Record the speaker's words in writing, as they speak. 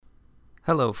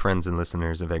Hello, friends and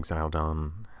listeners of Exile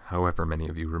Dawn, however many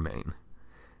of you remain.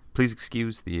 Please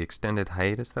excuse the extended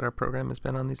hiatus that our program has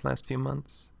been on these last few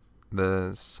months.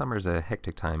 The summer's a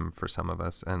hectic time for some of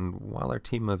us, and while our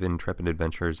team of intrepid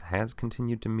adventurers has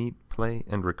continued to meet, play,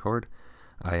 and record,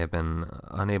 I have been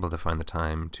unable to find the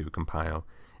time to compile,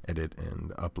 edit,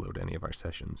 and upload any of our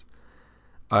sessions.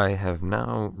 I have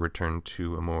now returned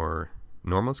to a more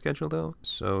normal schedule, though,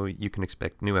 so you can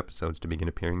expect new episodes to begin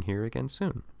appearing here again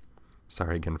soon.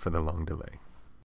 Sorry again for the long delay.